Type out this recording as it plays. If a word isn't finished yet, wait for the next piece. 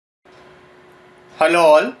Hello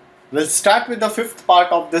all, we'll start with the fifth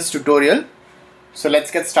part of this tutorial. So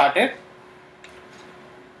let's get started.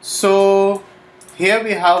 So here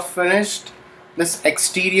we have finished this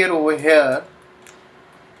exterior over here.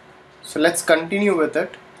 So let's continue with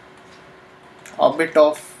it. A bit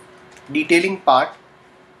of detailing part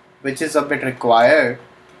which is a bit required.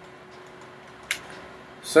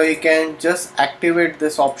 So you can just activate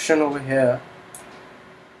this option over here.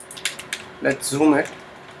 Let's zoom it.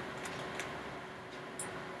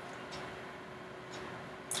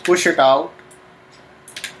 Push it out,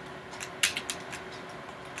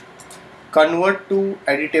 convert to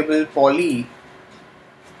editable poly.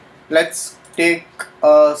 Let's take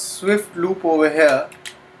a swift loop over here.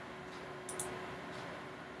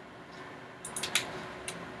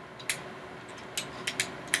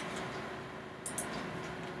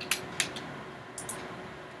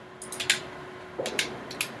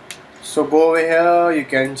 So go over here, you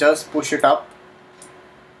can just push it up,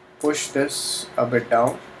 push this a bit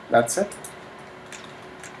down. That's it.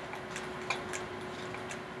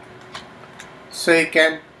 So you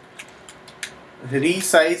can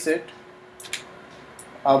resize it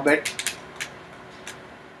a bit,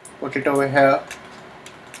 put it over here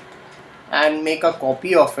and make a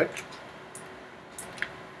copy of it.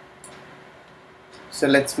 So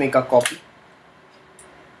let's make a copy.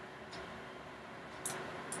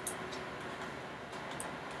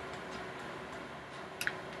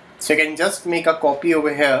 So you can just make a copy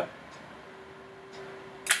over here.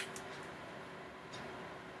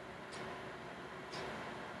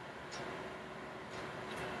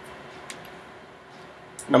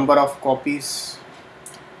 Number of copies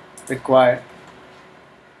required.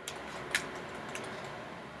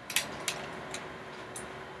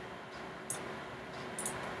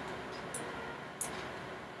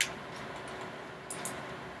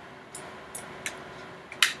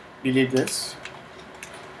 Delete this.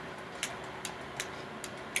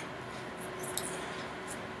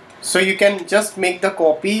 So you can just make the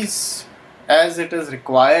copies as it is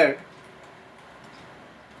required.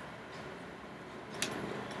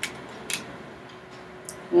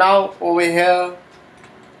 Now over here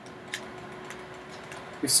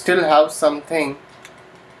we still have something.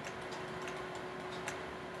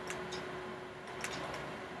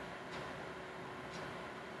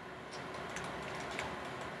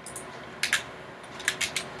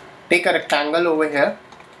 Take a rectangle over here.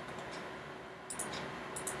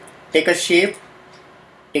 Take a shape,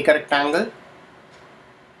 take a rectangle,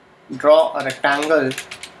 draw a rectangle,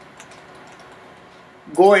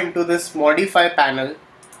 go into this modify panel,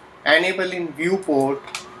 enable in viewport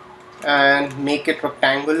and make it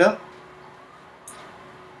rectangular.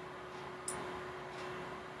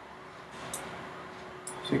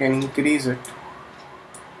 So you can increase it.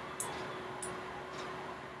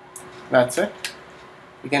 That's it.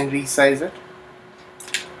 You can resize it.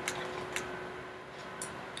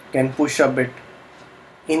 Can push a bit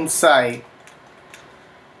inside,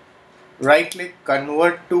 right click,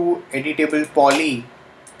 convert to editable poly,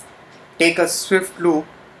 take a swift loop,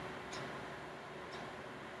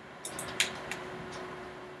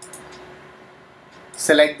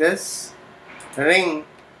 select this ring,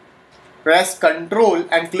 press Ctrl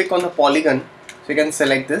and click on the polygon. So you can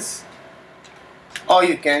select this, or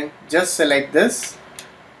you can just select this,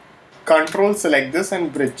 Ctrl select this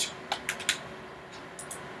and bridge.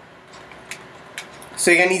 So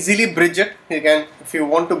you can easily bridge it. You can, if you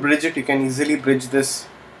want to bridge it, you can easily bridge this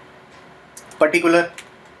particular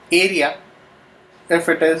area if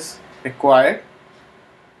it is required.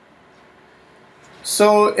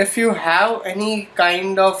 So if you have any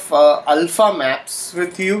kind of alpha maps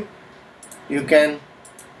with you, you can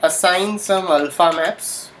assign some alpha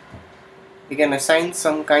maps. You can assign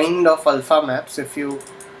some kind of alpha maps if you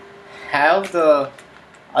have the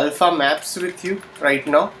alpha maps with you right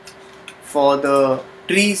now for the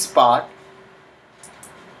trees part.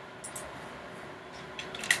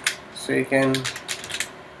 So you can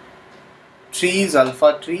trees,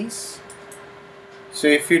 alpha trees. So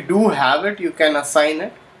if you do have it, you can assign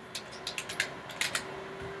it.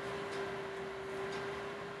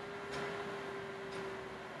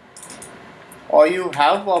 Or you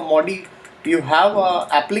have a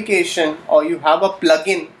application, or you have a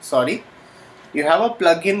plugin, you have a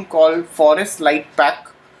plugin called Forest Light Pack.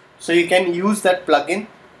 So you can use that plugin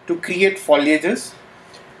to create foliages.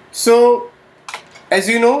 So as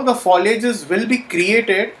you know, the foliages will be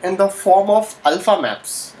created in the form of alpha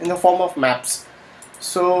maps, in the form of maps.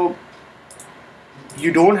 So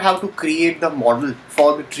you don't have to create the model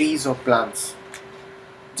for the trees or plants.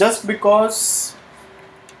 Just because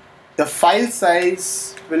the file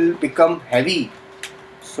size will become heavy,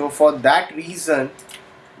 So for that reason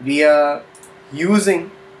we are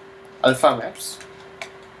using alpha maps.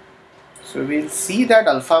 So we'll see that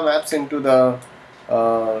alpha maps into the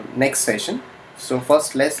next session. So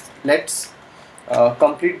first let's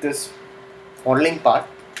complete this modeling part.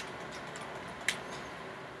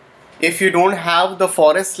 If you don't have the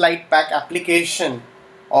forest light pack application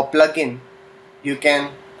or plugin, you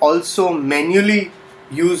can also manually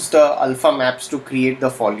use the alpha maps to create the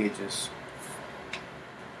foliages.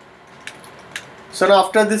 So now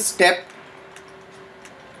after this step,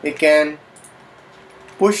 we can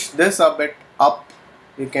push this a bit up.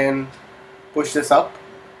 You can push this up.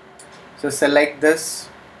 So select this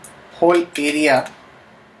whole area,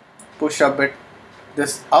 push a bit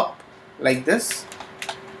this up like this.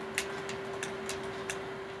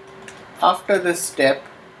 After this step,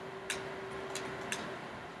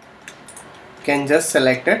 you can just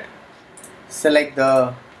select it. Select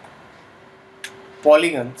the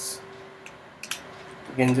polygons.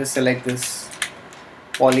 You can just select this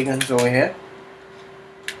polygons over here,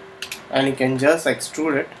 and you can just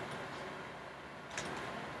extrude it.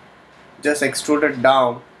 Just extrude it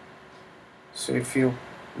down. So if you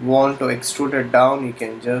want to extrude it down, you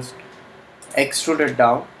can just extrude it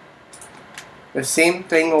down. The same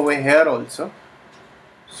thing over here also.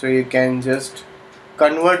 So you can just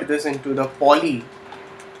convert this into the poly.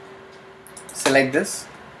 Select this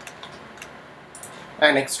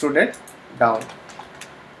and extrude it down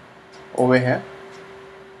over here.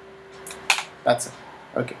 That's it.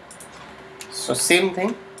 Okay. So same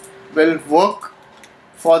thing will work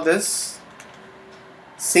for this.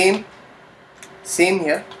 Same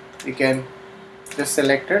here. You can just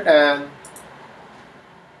select it and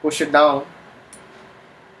push it down,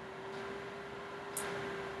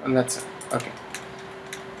 and that's it. Okay.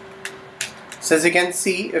 So as you can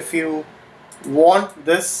see, if you want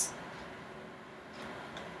this,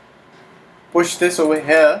 push this over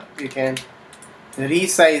here, you can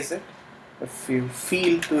resize it. If you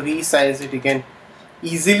feel to resize it, you can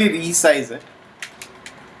easily resize it,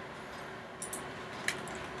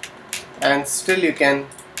 and still you can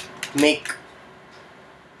make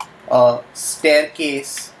a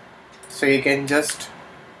staircase. So you can just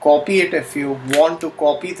copy it. If you want to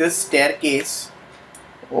copy this staircase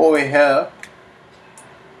over here,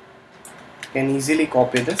 you can easily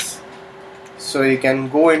copy this. So you can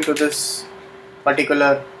go into this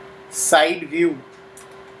particular side view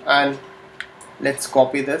and let's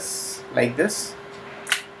copy this like this.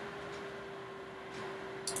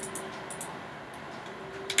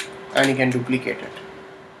 And you can duplicate it.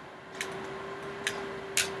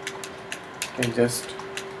 You can just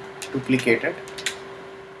duplicate it.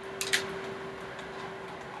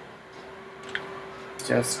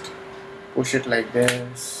 Just push it like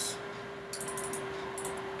this.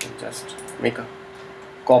 You can just make a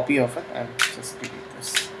copy of it and just delete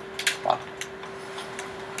this part.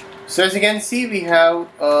 So as you can see, we have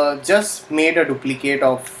just made a duplicate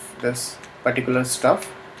of this particular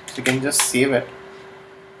stuff. So you can just save it.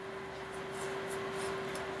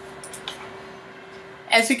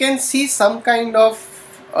 As you can see, some kind of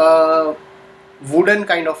wooden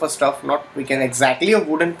kind of a stuff, not we can exactly a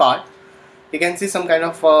wooden part. You can see some kind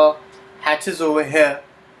of hatches over here.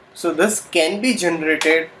 So this can be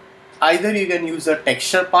generated. Either you can use a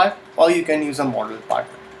texture part or you can use a model part.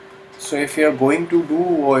 So if you are going to do,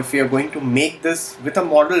 or if you are going to make this with a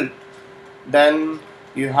model, then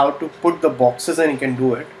you have to put the boxes and you can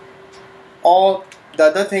do it. Or the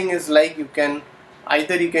other thing is like you can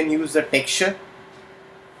use the texture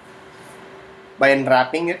by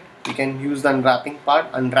unwrapping it. You can use the unwrapping part,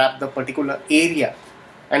 unwrap the particular area,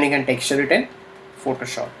 and you can texture it in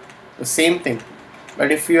Photoshop. The same thing.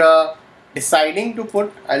 But if you are deciding to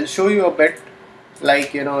put, I'll show you a bit,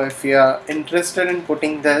 like, you know, if you are interested in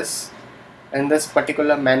putting this in this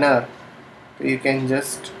particular manner, you can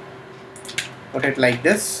just put it like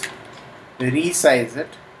this, resize it.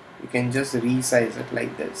 You can just resize it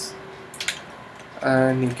like this,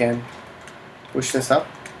 and you can push this up.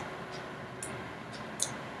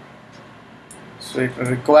 So it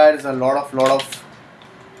requires a lot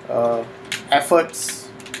of efforts,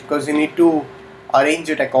 because you need to arrange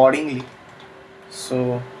it accordingly.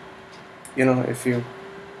 So, you know, if you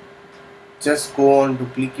just go on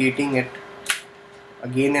duplicating it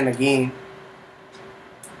again and again,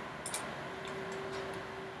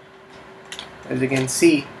 as you can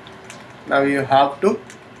see, now you have to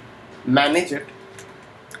manage it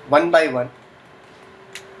one by one.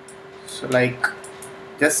 So like,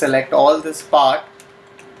 just select all this part,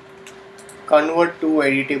 convert to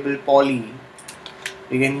editable poly.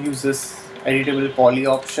 You can use this editable poly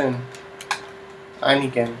option, and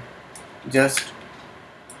you can just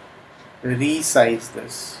resize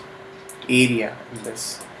this area in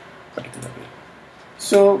this particular way.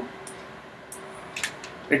 So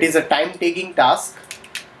it is a time taking task.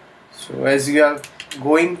 So as you are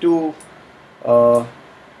going to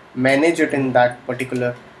manage it in that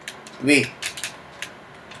particular way, you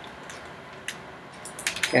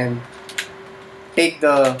can take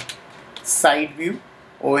the side view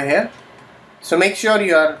over here. So make sure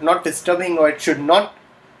you are not disturbing, or it should not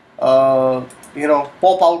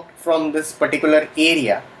pop out from this particular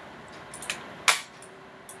area.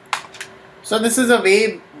 So this is a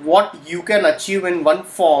way what you can achieve in one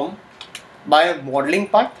form by a modeling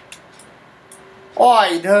part, or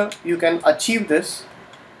either you can achieve this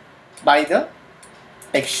by the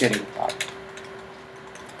texturing part.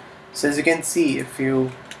 So as you can see, if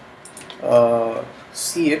you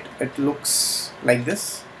see it, it looks like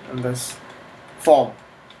this in this form.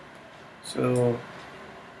 So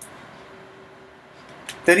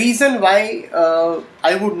the reason why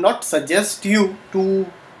I would not suggest you to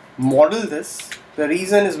model this, the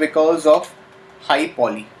reason is because of high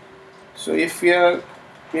poly. So if you're,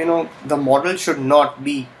 the model should not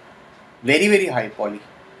be very high poly.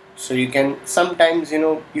 So you can sometimes,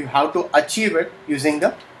 you have to achieve it using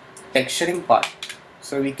the texturing part.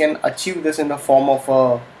 So we can achieve this in the form of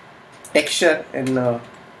a texture in a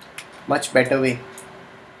much better way.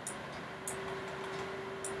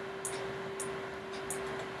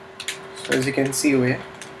 So as you can see over here.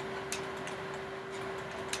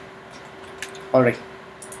 Alright.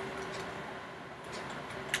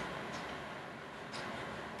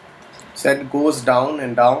 So it goes down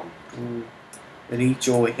and down to reach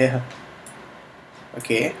over here.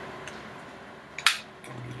 Okay.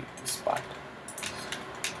 Can delete this part.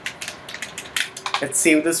 Let's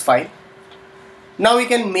save this file. Now we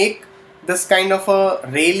can make this kind of a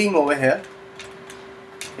railing over here.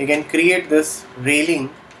 You can create this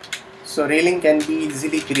railing. So railing can be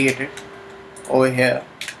easily created over here.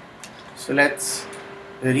 So let's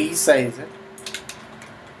resize it.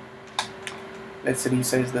 Let's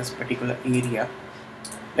resize this particular area.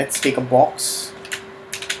 Let's take a box.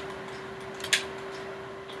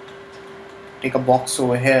 Take a box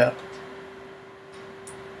over here.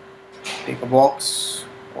 Take a box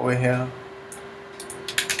over here.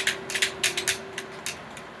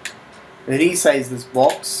 Resize this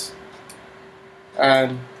box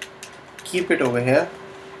and keep it over here.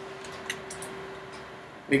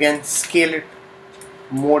 We can scale it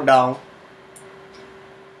more down.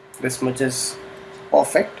 This much is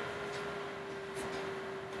perfect.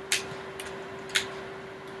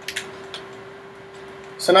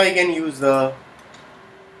 So now you can use the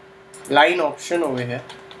line option over here.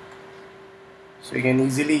 So you can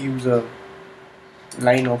easily use a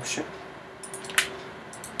line option.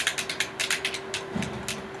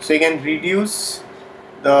 So you can reduce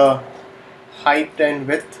the height and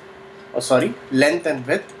width, length and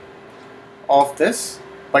width of this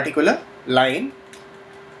particular line,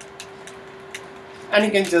 and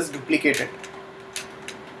you can just duplicate it.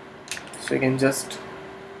 So you can just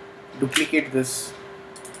duplicate this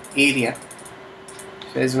area.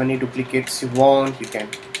 So as many duplicates you want, you can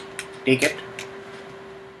take it.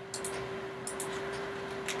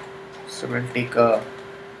 So we'll take a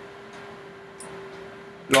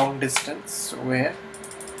long distance over here.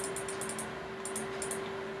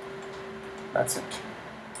 That's it.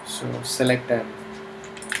 So select and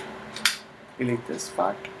delete this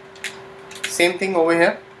part. Same thing over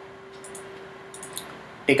here.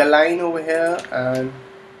 Take a line over here and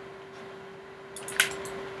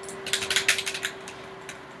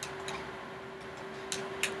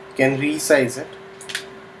can resize it.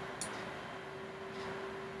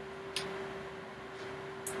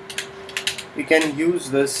 You can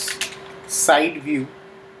use this side view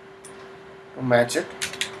to match it.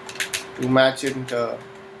 To match it in the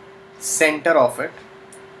center of it.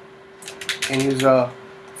 You can use a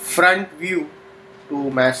front view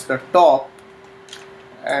to match the top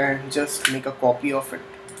and just make a copy of it.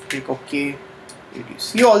 Click OK.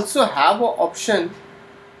 Reduce. You also have an option.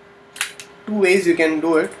 Two ways you can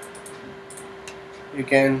do it. You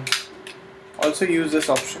can also use this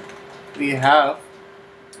option. We have,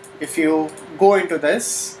 if you go into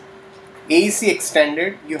this AEC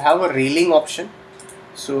extended, you have a railing option.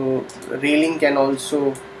 So railing can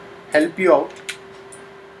also help you out.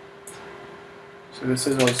 So this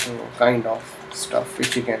is also kind of stuff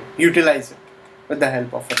which you can utilize it with the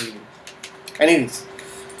help of a railing. Anyways,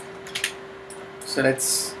 so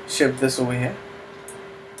let's shift this over here.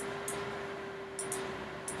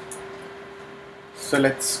 So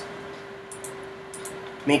let's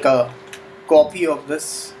make a copy of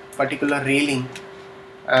this particular railing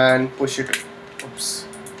and push it. Oops.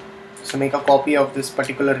 So make a copy of this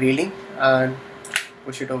particular railing and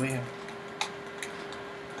push it over here.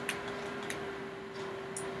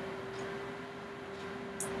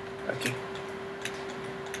 Okay.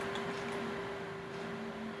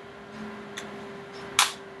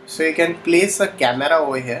 So you can place a camera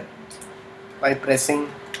over here by pressing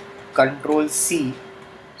Ctrl C.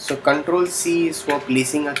 So Ctrl C is for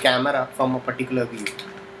placing a camera from a particular view.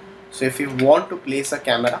 So if you want to place a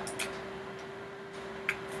camera,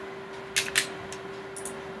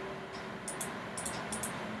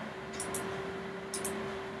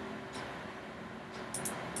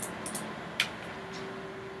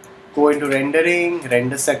 go into rendering,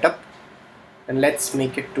 render setup, and let's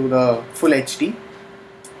make it to the full HD.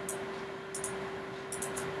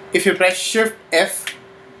 If you press Shift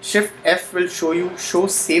F will show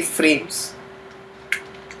save frames.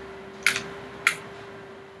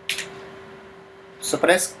 So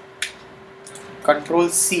press Ctrl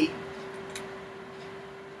C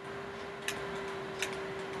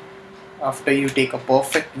after you take a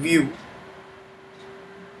perfect view.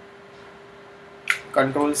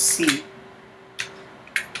 Ctrl C,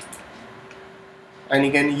 and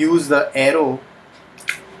you can use the arrow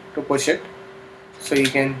to push it. So you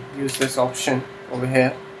can use this option over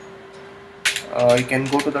here. You can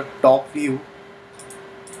go to the top view,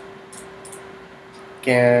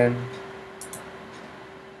 can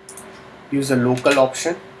use a local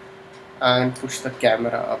option and push the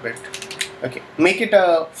camera a bit. Okay, make it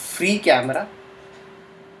a free camera.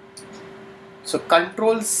 So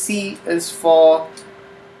Ctrl C is for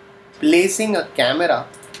placing a camera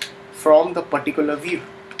from the particular view.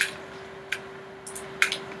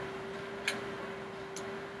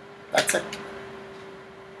 That's it.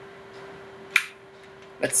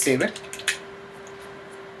 Let's save it.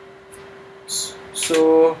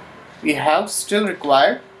 So we have still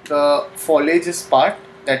required the foliages part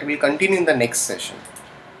that will continue in the next session.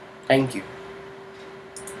 Thank you.